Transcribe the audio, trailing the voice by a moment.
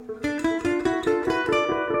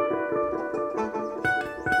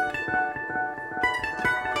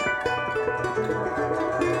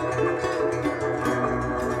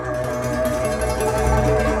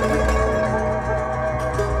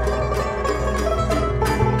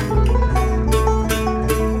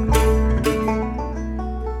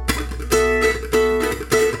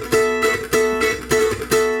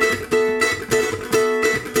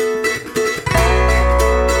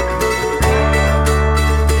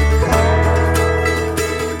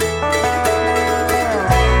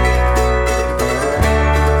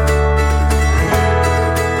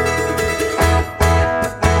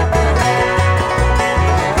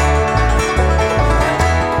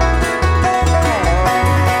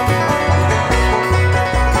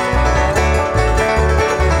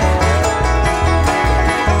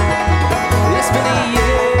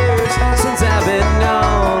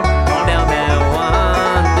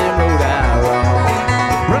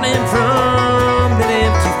running from that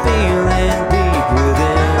empty feeling deep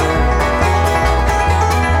within.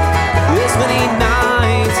 This many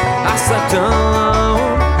nights I slept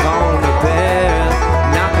alone on the bed,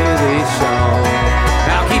 not really sure.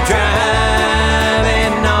 I'll keep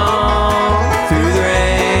driving on through the rain.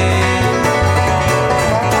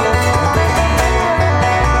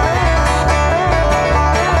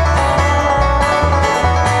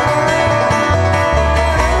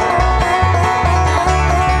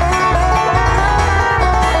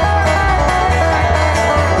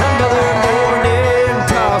 Another morning,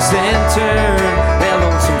 toss and turn, that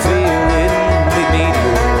lonesome feeling lead me to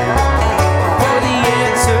for the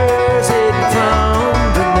answers hidden from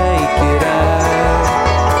the naked eye.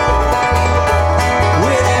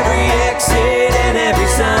 With every exit and every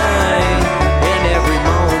sign and every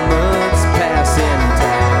moment's passing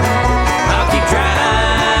time, I'll keep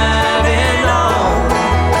driving on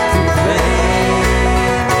through the rain.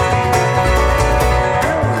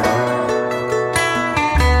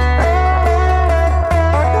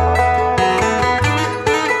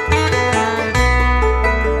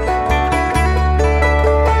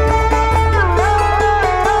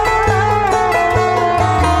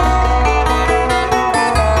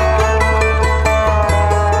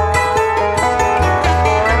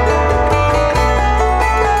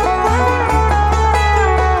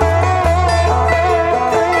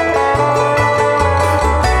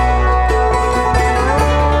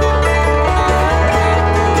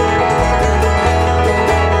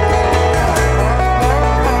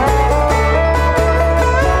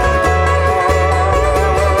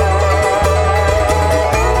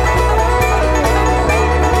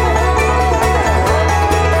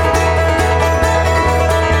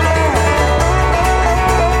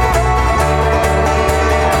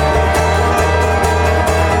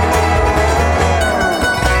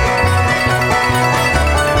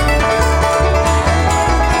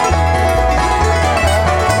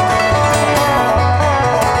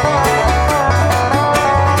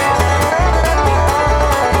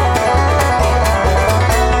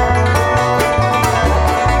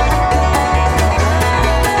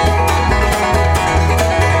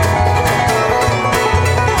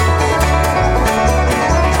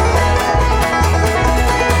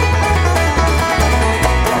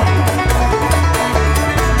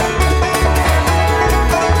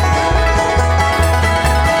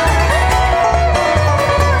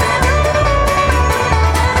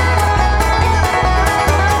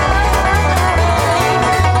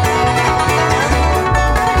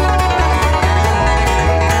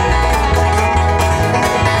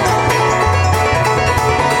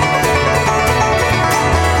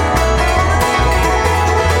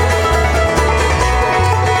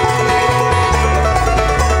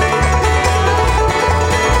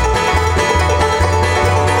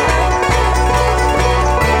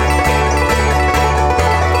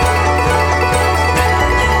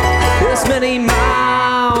 This many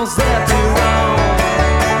miles left to roam,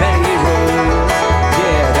 many roads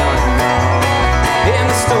yet unknown. In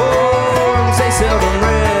the storms, they seldom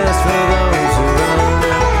rest for those who run.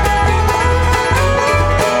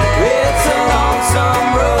 It's a lonesome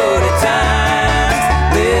road at times,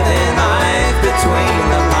 living life between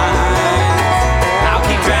the lines. I'll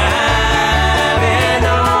keep driving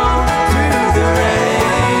on through the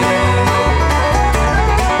rain.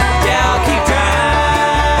 Yeah, I'll keep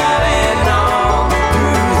driving on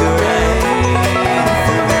through the rain.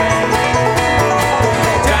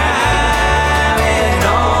 Driving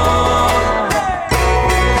on.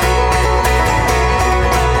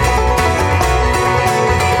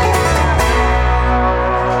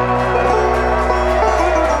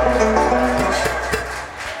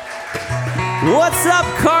 What's up,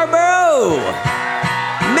 Carborough?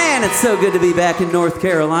 Man, it's so good to be back in North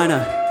Carolina.